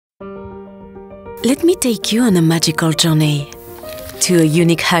Let me take you on a magical journey to a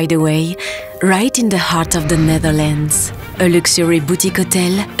unique hideaway right in the heart of the Netherlands. A luxury boutique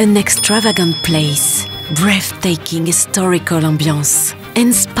hotel, an extravagant place, breathtaking historical ambience,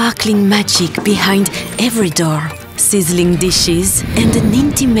 and sparkling magic behind every door. Sizzling dishes and an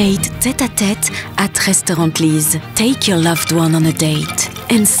intimate tête-à-tête at Restaurant Lise. Take your loved one on a date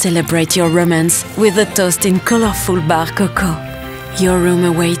and celebrate your romance with a toast in colorful bar cocoa. Your room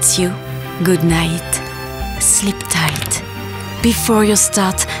awaits you. Good night. Sleep tight. Before you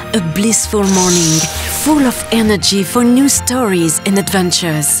start a blissful morning, full of energy for new stories and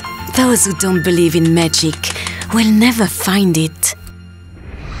adventures. Those who don't believe in magic will never find it.